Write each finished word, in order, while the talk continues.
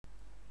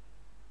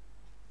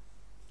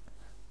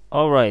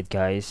Alright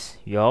guys,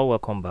 you're all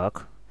welcome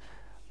back.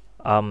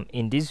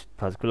 In this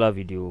particular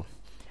video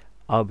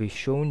I'll be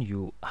showing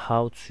you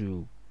how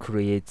to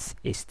create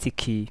a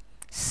sticky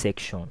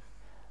section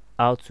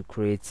on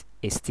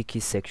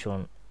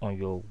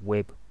your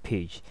web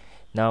page.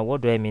 Now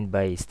what do I mean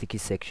by a sticky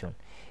section?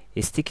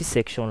 A sticky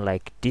section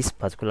like this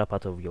particular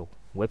part of your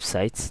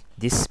website,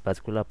 this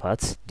particular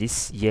part,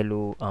 this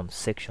yellow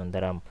section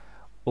that I'm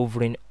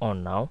hovering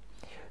on now.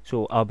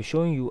 So I'll be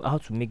showing you how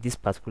to make this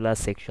particular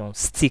section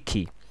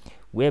sticky,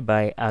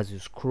 whereby as you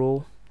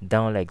scroll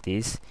down like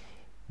this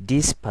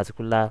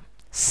particular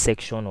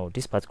section or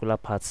this particular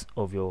part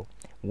of your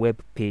web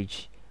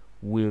page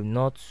will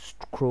not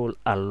scroll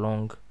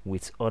along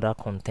with other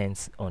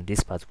contents on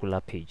this particular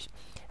page.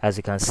 As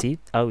you can see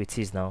how it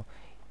is now,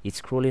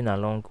 it's scrolling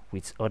along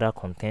with other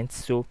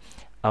contents. So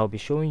I'll be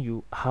showing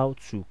you how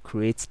to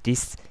create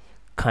this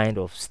kind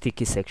of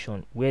sticky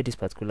section where this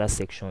particular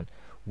section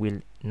will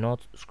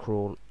not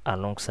scroll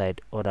alongside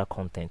other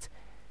content.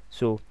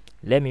 So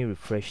let me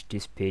refresh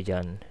this page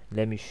and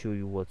let me show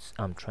you what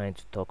I'm trying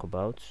to talk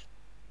about.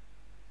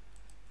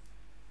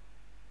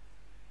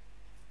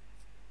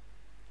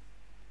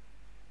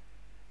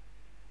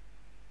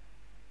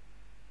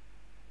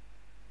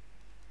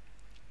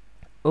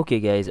 Okay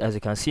guys, as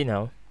you can see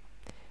now,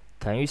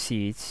 can you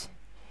see it?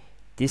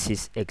 This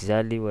is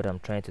exactly what I'm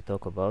trying to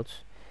talk about.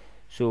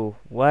 So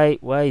why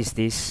is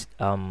this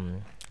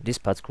this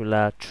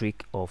particular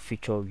trick or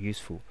feature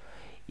useful?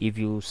 If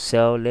you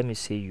sell, let me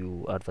say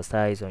you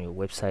advertise on your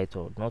website,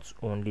 or not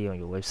only on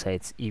your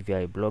website, if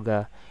you're a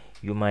blogger,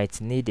 you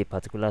might need a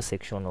particular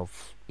section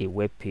of a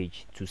web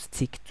page to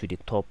stick to the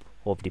top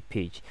of the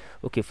page.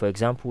 Okay, for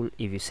example,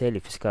 if you sell a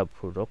physical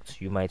product,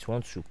 you might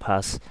want to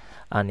pass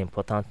an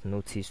important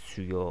notice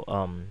to your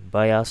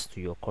buyers,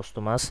 to your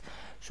customers.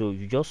 So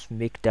you just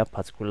make that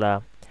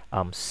particular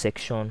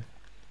section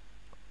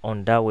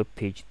on that web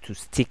page to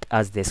stick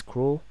as they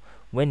scroll.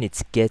 When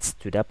it gets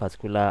to that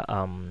particular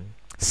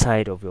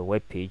side of your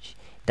web page,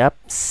 that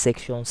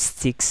section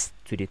sticks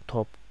to the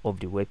top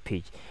of the web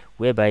page,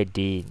 whereby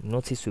the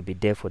notice will be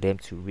there for them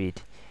to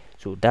read.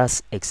 So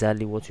that's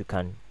exactly what you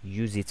can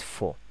use it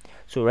for.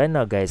 So right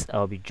now guys,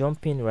 I'll be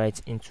jumping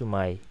right into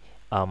my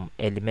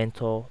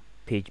Elementor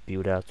page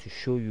builder to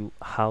show you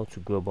how to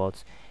go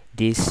about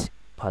this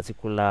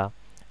particular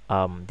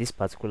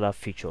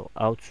feature,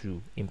 how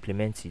to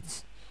implement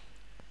it.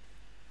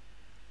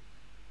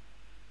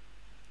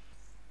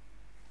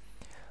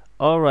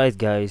 Alright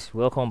guys,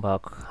 welcome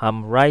back.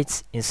 I'm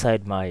right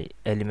inside my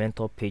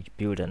Elementor page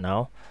builder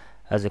now.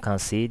 As you can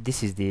see,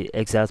 this is the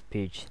exact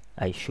page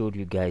I showed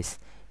you guys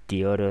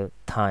the other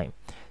time.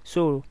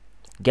 So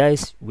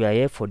guys, we are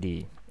here for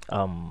the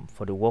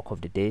work of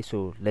the day,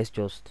 so let's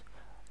just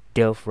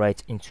delve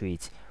right into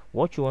it.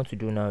 What you want to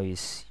do now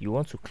is you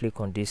want to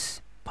click on this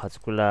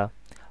particular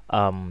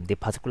the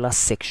particular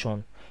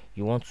section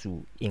you want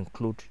to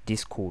include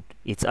this code.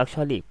 It's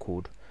actually a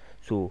code.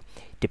 So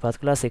the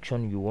particular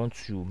section you want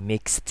to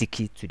make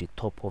sticky to the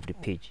top of the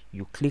page,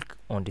 you click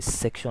on the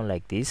section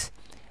like this.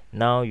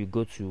 Now you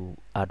go to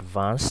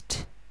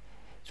advanced.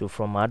 So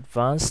from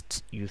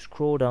advanced you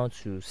scroll down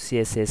to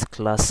CSS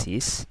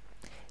classes,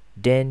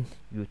 then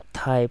you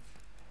type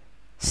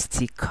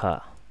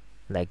sticker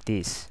like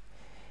this,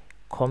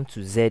 come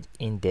to Z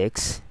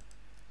index,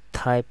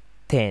 type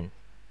 10,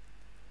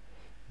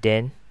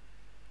 then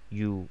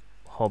you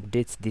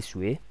update this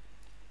way.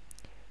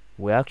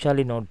 We're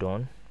actually not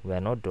done. We are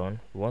not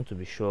done. We want to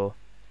be sure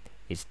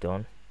it's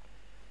done.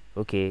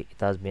 Okay, it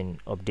has been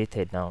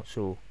updated now,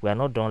 so we are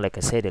not done like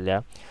I said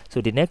earlier. So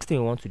the next thing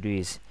we want to do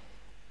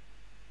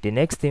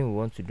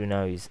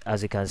now is,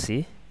 as you can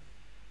see,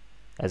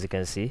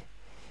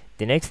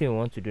 the next thing we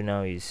want to do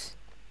now is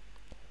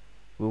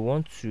we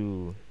want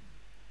to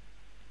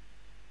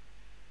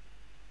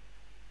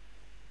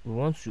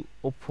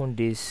open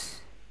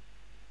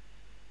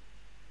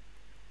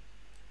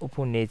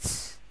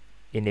it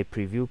in a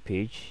preview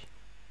page.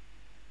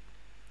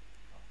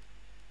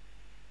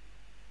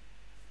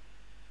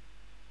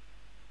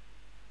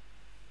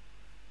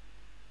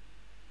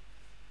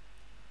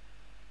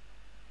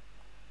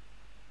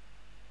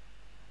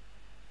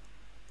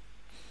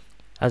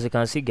 As you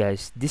can see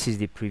guys, this is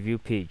the preview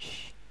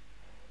page.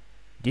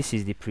 As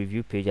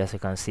you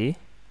can see,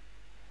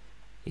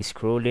 it's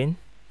scrolling.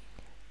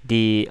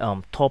 The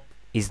top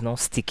is not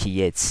sticky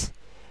yet.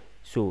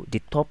 So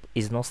the top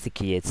is not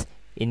sticky yet.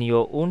 In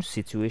your own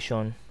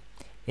situation,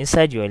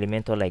 inside your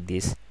Elementor like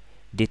this,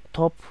 the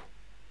top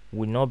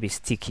will not be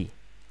sticky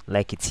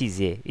like it is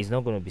here. It's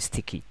not going to be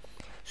sticky.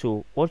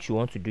 So what you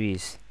want to do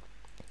is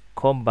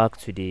come back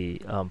to the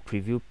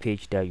preview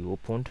page that you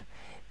opened.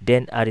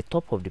 Then at the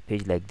top of the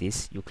page like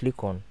this, you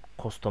click on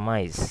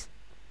customize.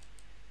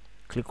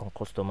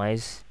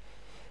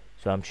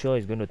 So I'm sure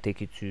it's going to take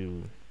you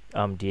to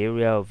the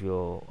area of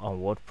your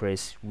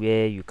WordPress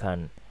where you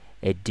can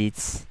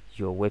edit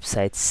your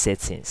website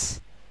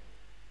settings.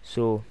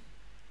 So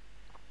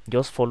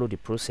just follow the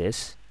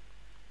process.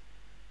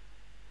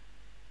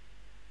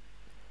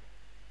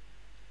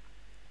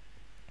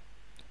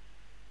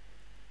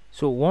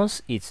 So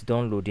once it's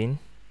done loading,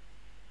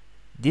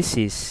 this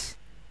is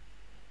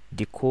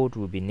the code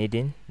we'll be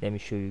needing. Let me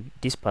show you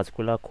this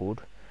particular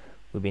code.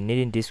 We'll be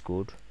needing this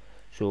code,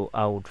 so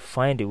I would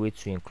find a way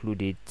to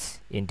include it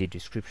in the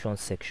description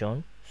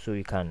section so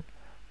you can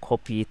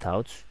copy it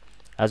out.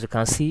 As you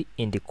can see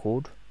in the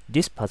code,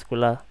 this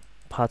particular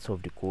part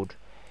of the code,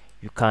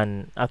 you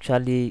can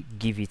actually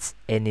give it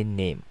any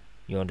name.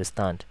 You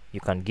understand? You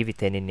can give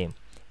it any name,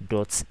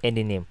 dot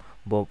any name,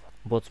 but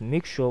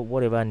make sure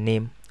whatever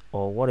name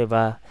or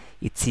whatever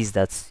it is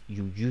that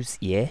you use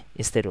here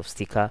instead of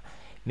sticker,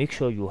 make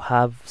sure you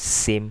have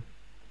same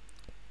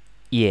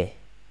here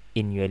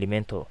in your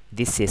Elementor,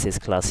 this CSS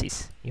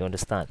classes. You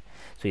understand?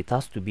 So it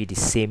has to be the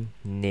same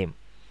name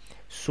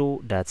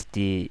so that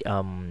the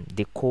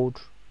code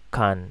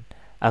can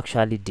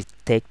actually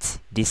detect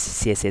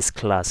this CSS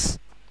class.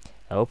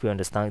 I hope you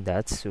understand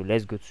that. So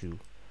let's go to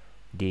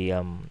the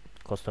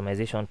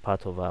customization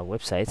part of our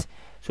website.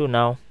 So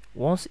now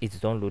once it's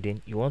done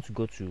loading, you want to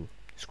go to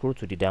scroll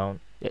to the down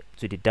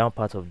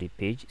part of the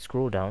page,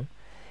 scroll down,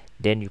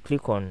 then you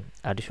click on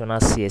additional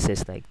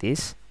CSS like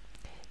this.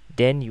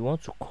 Then you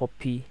want to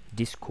copy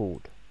this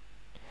code.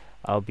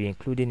 I'll be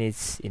including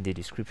it in the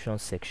description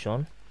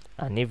section,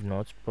 and if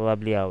not,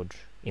 probably I would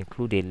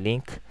include a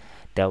link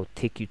that will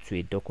take you to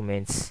a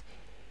document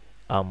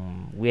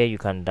where you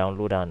can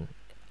download and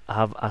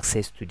have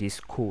access to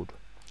this code.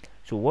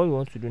 So what you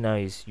want to do now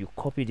is you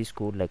copy this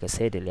code, like I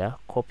said earlier,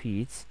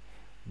 copy it,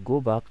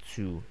 go back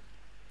to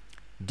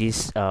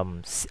this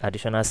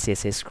additional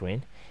CSS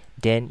screen,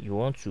 then you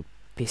want to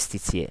paste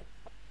it here.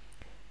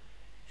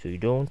 So you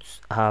don't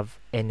have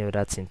any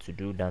other thing to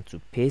do than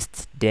to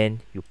paste, then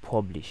you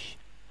publish.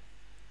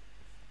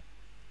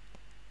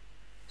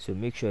 So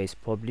make sure it's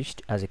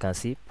published. As you can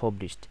see,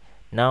 published.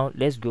 Now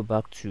let's go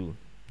back to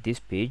this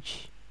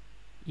page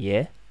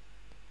here.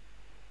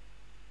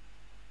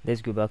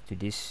 Let's go back to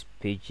this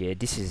page here.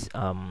 This is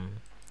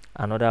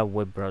another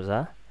web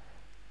browser.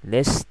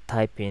 Let's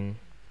type in,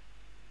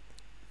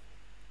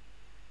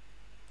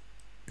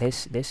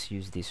 let's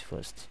use this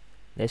first.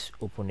 Let's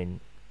open in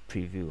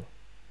preview.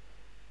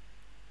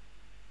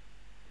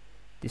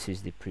 This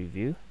is the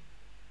preview.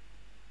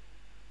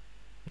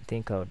 I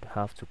think I would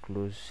have to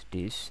close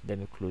this. Let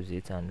me close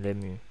it and let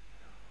me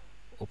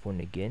open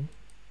again.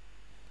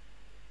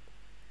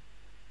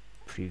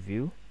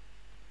 Preview.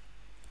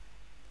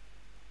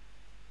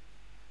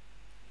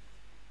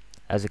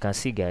 As you can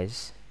see,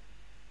 guys,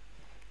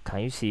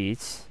 can you see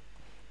it?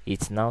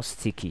 It's now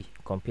sticky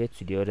compared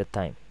to the other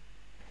time.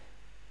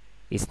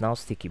 It's now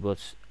sticky,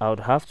 but I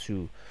would have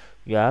to,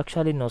 you are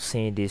actually not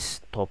seeing this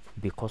top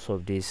because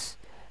of this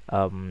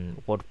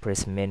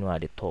WordPress menu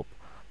at the top.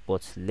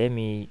 But let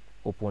me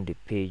open the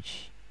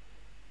page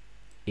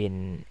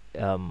in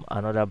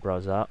another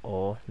browser,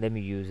 or let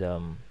me use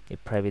a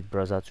private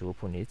browser to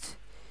open it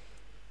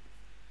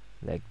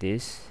like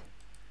this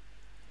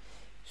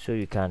so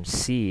you can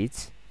see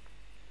it.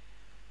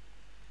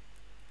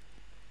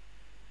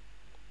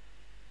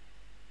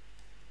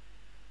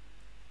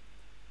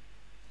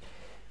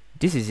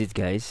 This is it,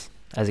 guys.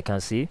 As you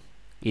can see,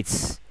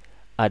 it's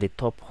at the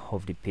top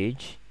of the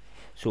page.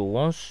 So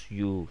once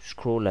you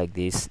scroll like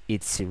this,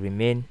 it's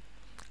remain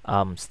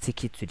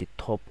sticky to the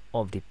top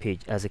of the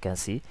page, as you can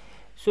see.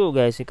 So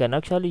guys, you can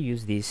actually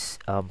use this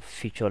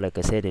feature, like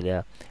I said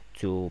earlier,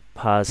 to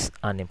pass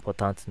an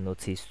important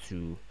notice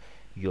to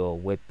your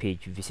web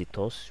page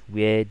visitors,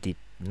 where the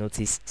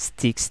notice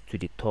sticks to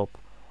the top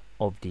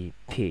of the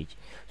page.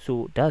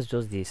 So that's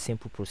just the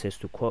simple process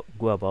to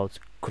go about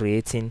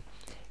creating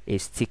a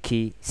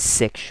sticky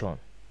section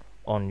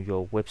on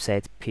your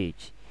website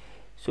page.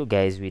 So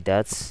guys, with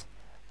that,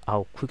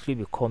 I'll quickly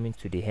be coming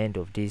to the end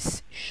of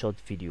this short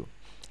video.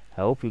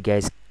 I hope you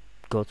guys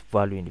got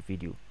value in the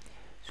video.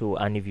 So,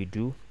 and if you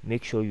do,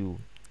 make sure you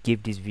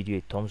give this video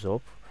a thumbs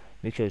up,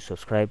 make sure you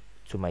subscribe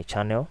to my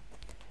channel,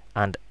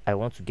 and I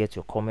want to get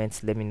your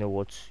comments. Let me know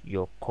what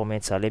your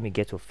comments are. Let me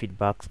get your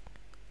feedback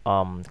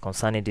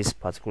concerning this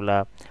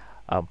particular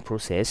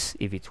process.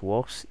 If it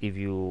works, if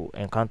you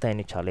encounter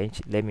any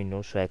challenge, let me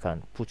know so I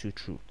can put you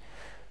through.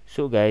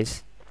 So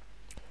guys,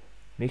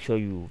 make sure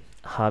you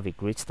have a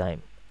great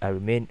time. I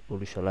remain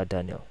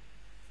𝗦𝗨𝗕𝗦𝗧𝗧𝗢𝗡.